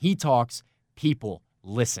say when he talks, people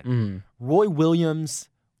listen. Roy Williams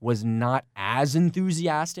was not as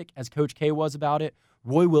enthusiastic as Coach K was about it.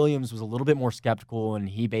 Roy Williams was a little bit more skeptical, and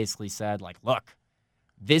he basically said, like, look,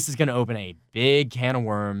 this is going to open a big can of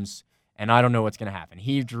worms, and I don't know what's going to happen.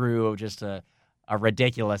 He drew just a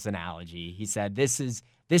ridiculous analogy. He said, this is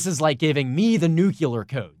like giving me the nuclear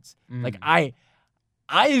codes. Like, I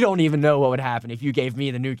don't even know what would happen if you gave me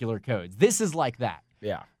the nuclear codes. This is like that.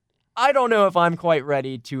 Yeah. I don't know if I'm quite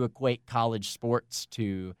ready to equate college sports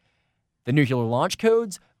to the nuclear launch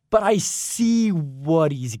codes, but I see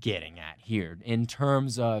what he's getting at here in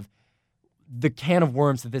terms of the can of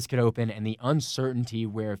worms that this could open and the uncertainty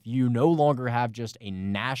where if you no longer have just a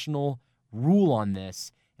national rule on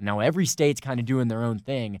this, and now every state's kind of doing their own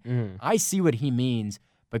thing, I see what he means.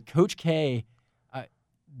 But Coach K,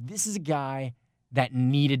 this is a guy that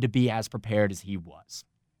needed to be as prepared as he was.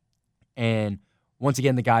 And once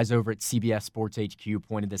again, the guys over at CBS Sports HQ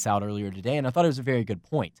pointed this out earlier today, and I thought it was a very good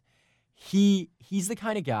point. He's the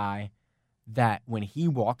kind of guy that when he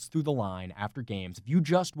walks through the line after games, if you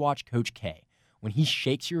just watch Coach K, when he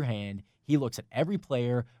shakes your hand, he looks at every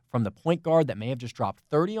player from the point guard that may have just dropped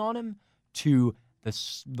 30 on him to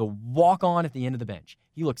the walk-on at the end of the bench.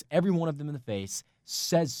 He looks every one of them in the face,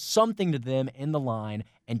 says something to them in the line,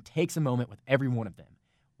 and takes a moment with every one of them.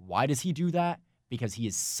 Why does he do that? Because he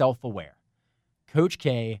is self-aware. Coach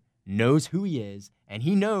K knows who he is, and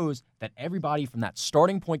he knows that everybody from that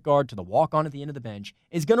starting point guard to the walk-on at the end of the bench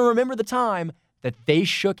is going to remember the time that they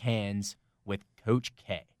shook hands with Coach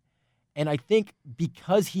K. And I think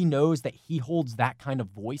because he knows that he holds that kind of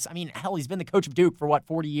voice, I mean, hell, he's been the coach of Duke for,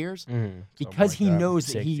 40 years? Because he knows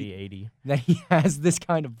that 60, 80. that he has this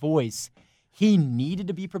kind of voice, he needed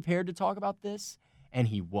to be prepared to talk about this, and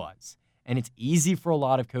he was. And it's easy for a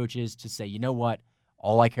lot of coaches to say, you know what,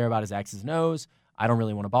 all I care about is X's and O's. I don't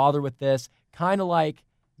really want to bother with this, kind of like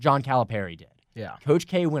John Calipari did. Yeah. Coach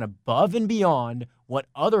K went above and beyond what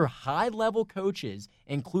other high-level coaches,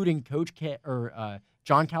 including Coach K or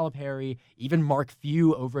John Calipari, even Mark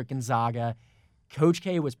Few over at Gonzaga. Coach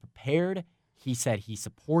K was prepared. He said he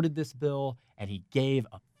supported this bill, and he gave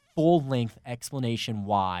a full-length explanation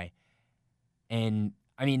why. And,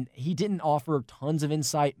 I mean, he didn't offer tons of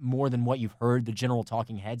insight more than what you've heard the general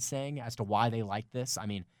talking heads saying as to why they like this. I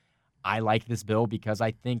mean, I like this bill because I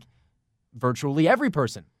think virtually every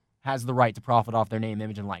person has the right to profit off their name,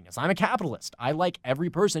 image, and likeness. I'm a capitalist. I like every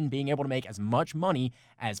person being able to make as much money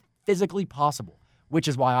as physically possible, which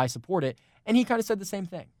is why I support it. And he kind of said the same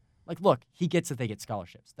thing. Like, look, he gets that they get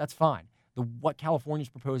scholarships. That's fine. What California's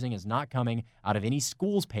proposing is not coming out of any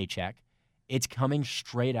school's paycheck. It's coming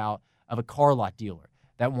straight out of a car lot dealer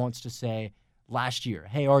that wants to say, last year,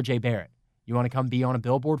 hey, RJ Barrett, you want to come be on a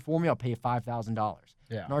billboard for me? I'll pay you $5,000.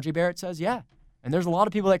 Yeah. And RJ Barrett says, yeah. And there's a lot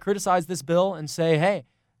of people that criticize this bill and say, hey,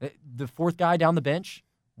 the fourth guy down the bench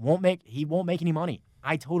won't make any money.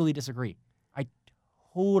 I totally disagree.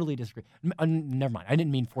 Never mind. I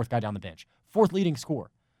didn't mean fourth guy down the bench. Fourth leading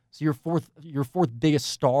scorer. So your fourth biggest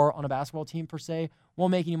star on a basketball team per se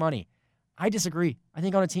won't make any money. I disagree. I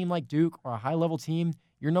think on a team like Duke or a high-level team,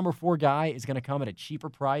 your number 4 guy is going to come at a cheaper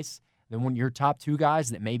price than when your top 2 guys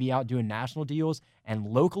that may be out doing national deals, and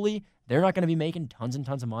locally, they're not going to be making tons and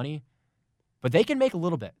tons of money, but they can make a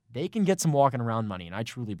little bit. They can get some walking around money, and I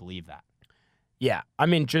truly believe that. Yeah, I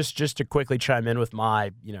mean, just to quickly chime in with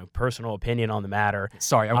my personal opinion on the matter.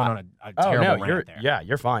 Sorry, I went on a terrible rant there. Yeah,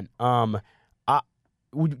 you're fine. I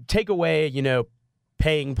would take away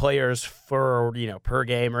paying players for per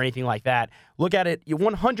game or anything like that. Look at it,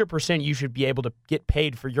 100% you should be able to get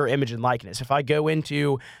paid for your image and likeness. If I go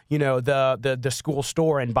into the school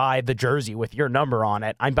store and buy the jersey with your number on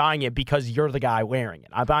it, I'm buying it because you're the guy wearing it.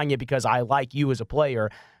 I'm buying it because I like you as a player.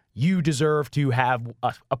 You deserve to have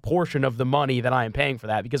a portion of the money that I am paying for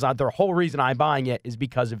that, because the whole reason I'm buying it is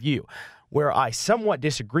because of you. Where I somewhat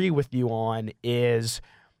disagree with you on is,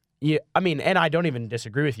 and I don't even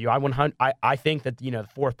disagree with you. I think that the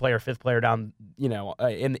fourth player, fifth player down,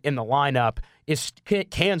 in the lineup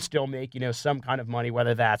can still make some kind of money,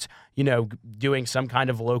 whether that's doing some kind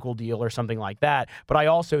of local deal or something like that. But I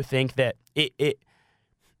also think that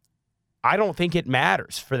I don't think it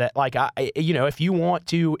matters for that. Like, if you want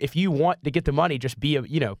to get the money, just be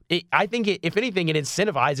I think if anything, it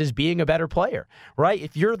incentivizes being a better player, right?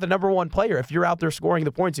 If you're the number 1 player, if you're out there scoring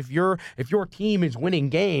the points, if your team is winning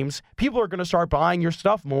games, people are going to start buying your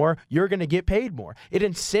stuff more. You're going to get paid more. It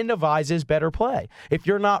incentivizes better play. If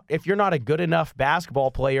you're not a good enough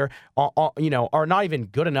basketball player, or not even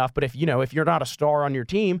good enough, but if you're not a star on your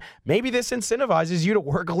team, maybe this incentivizes you to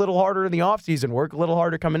work a little harder in the offseason, work a little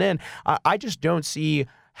harder coming in. I just don't see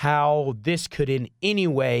how this could in any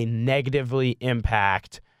way negatively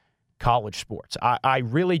impact college sports. I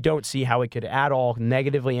really don't see how it could at all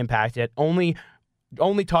negatively impact it. Only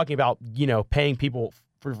talking about, paying people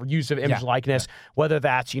for use of image likeness, whether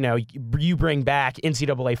that's, you bring back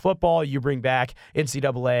NCAA football, you bring back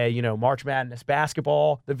NCAA, March Madness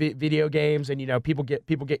basketball, the video games, and, people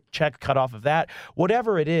get check cut off of that.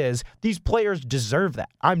 Whatever it is, these players deserve that.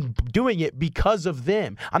 I'm doing it because of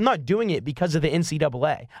them. I'm not doing it because of the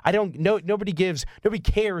NCAA. Nobody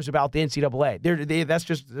cares about the NCAA.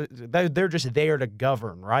 They're just there to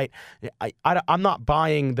govern, right? I'm not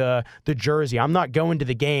buying the jersey. I'm not going to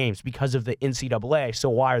the games because of the NCAA.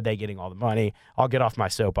 So why are they getting all the money? I'll get off my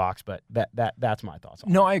soapbox, but that's my thoughts on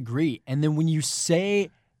it. No, I agree. And then when you say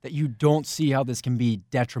that you don't see how this can be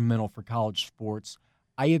detrimental for college sports,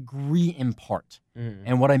 I agree in part. Mm-hmm.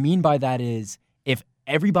 And what I mean by that is if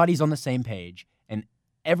everybody's on the same page and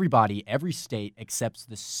every state accepts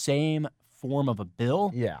the same form of a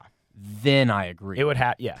bill, then I agree. It would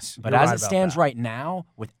have, yes. But as it stands right now,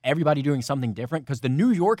 with everybody doing something different, because the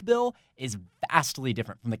New York bill is vastly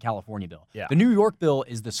different from the California bill. Yeah. The New York bill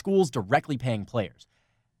is the schools directly paying players.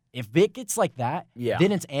 If it gets like that,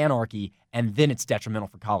 then it's anarchy, and then it's detrimental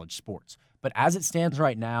for college sports. But as it stands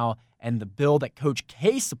right now, and the bill that Coach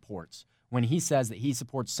K supports, when he says that he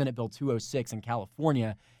supports Senate Bill 206 in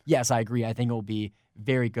California, yes, I agree. I think it will be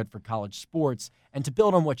very good for college sports. And to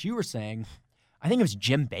build on what you were saying, I think it was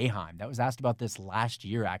Jim Boeheim that was asked about this last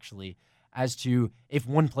year, actually, as to if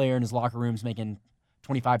one player in his locker room is making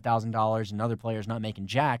 $25,000 and another player is not making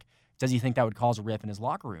jack, does he think that would cause a rift in his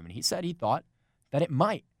locker room? And he said he thought that it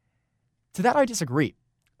might. To that, I disagree.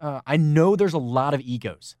 I know there's a lot of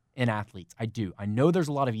egos in athletes. I do. I know there's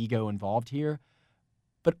a lot of ego involved here.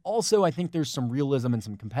 But also, I think there's some realism and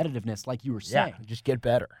some competitiveness, like you were saying. Yeah, just get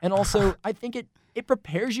better. And also, I think it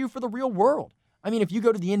prepares you for the real world. I mean, if you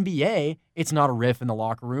go to the NBA, it's not a riff in the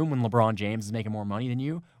locker room when LeBron James is making more money than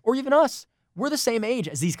you, or even us. We're the same age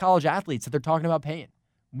as these college athletes that they're talking about paying.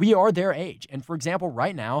 We are their age. And for example,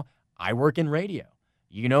 right now, I work in radio.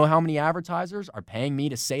 You know how many advertisers are paying me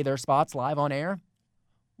to say their spots live on air?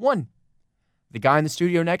 One. The guy in the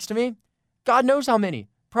studio next to me, God knows how many.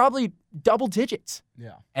 Probably double digits.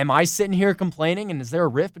 Yeah. Am I sitting here complaining, and is there a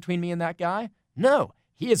rift between me and that guy? No.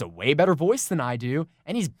 He has a way better voice than I do,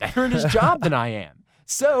 and he's better at his job than I am.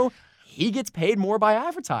 So he gets paid more by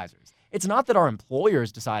advertisers. It's not that our employer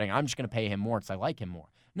is deciding I'm just going to pay him more because I like him more.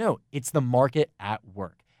 No, it's the market at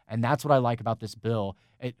work. And that's what I like about this bill.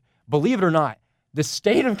 Believe it or not, the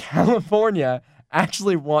state of California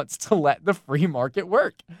actually wants to let the free market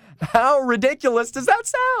work. How ridiculous does that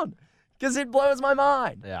sound? Because it blows my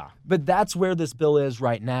mind. Yeah. But that's where this bill is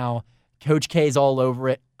right now. Coach K's all over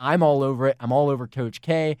it. I'm all over it. I'm all over Coach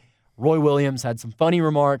K. Roy Williams had some funny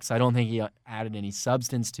remarks. I don't think he added any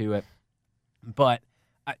substance to it. But,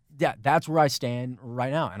 that's where I stand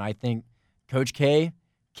right now. And I think Coach K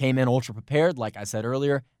came in ultra prepared. Like I said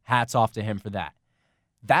earlier, hats off to him for that.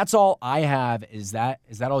 That's all I have. Is that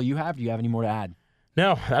all you have? Do you have any more to add?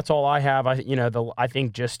 No, that's all I have. I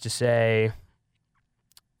think just to say,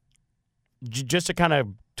 just to kind of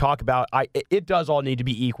talk about, it does all need to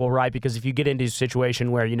be equal, right? Because if you get into a situation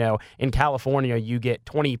where, in California you get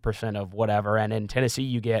 20% of whatever, and in Tennessee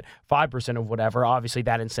you get 5% of whatever, obviously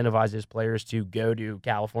that incentivizes players to go to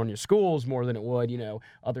California schools more than it would,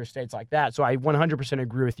 other states like that. So I 100%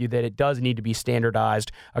 agree with you that it does need to be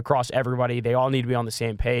standardized across everybody. They all need to be on the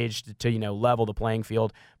same page to level the playing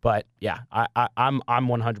field. But yeah, I'm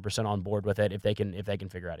 100% on board with it if they can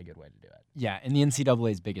figure out a good way to do it. Yeah, and the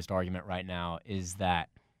NCAA's biggest argument right now is that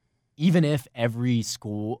even if every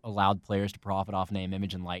school allowed players to profit off name,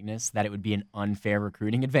 image, and likeness, that it would be an unfair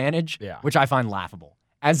recruiting advantage, which I find laughable.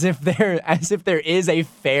 As if there is a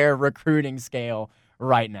fair recruiting scale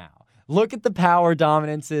right now. Look at the power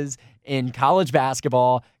dominances in college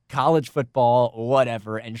basketball, college football,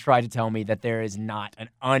 whatever, and try to tell me that there is not an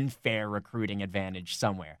unfair recruiting advantage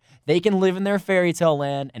somewhere. They can live in their fairy tale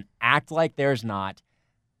land and act like there's not.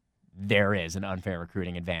 There is an unfair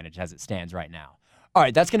recruiting advantage as it stands right now. All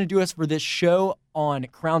right, that's going to do us for this show on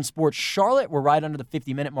Crown Sports Charlotte. We're right under the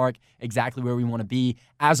 50-minute mark, exactly where we want to be.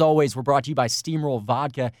 As always, we're brought to you by Steamroll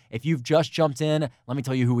Vodka. If you've just jumped in, let me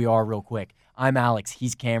tell you who we are real quick. I'm Alex.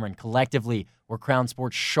 He's Cameron. Collectively, we're Crown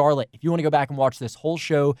Sports Charlotte. If you want to go back and watch this whole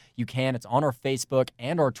show, you can. It's on our Facebook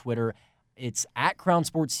and our Twitter. It's at Crown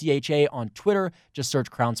Sports CHA on Twitter. Just search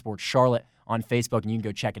Crown Sports Charlotte on Facebook, and you can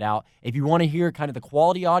go check it out. If you want to hear kind of the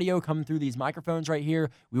quality audio coming through these microphones right here,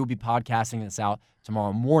 we will be podcasting this out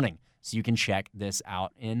tomorrow morning, so you can check this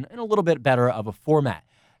out in a little bit better of a format.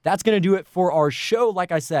 that's going to do it for our show.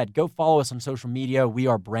 Like I said, go follow us on social media. We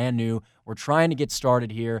are brand new. We're trying to get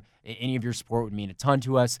started here. Any of your support would mean a ton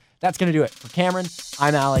to us. That's going to do it. For Cameron,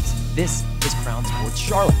 I'm Alex. This is Crown Sports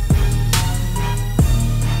Charlotte.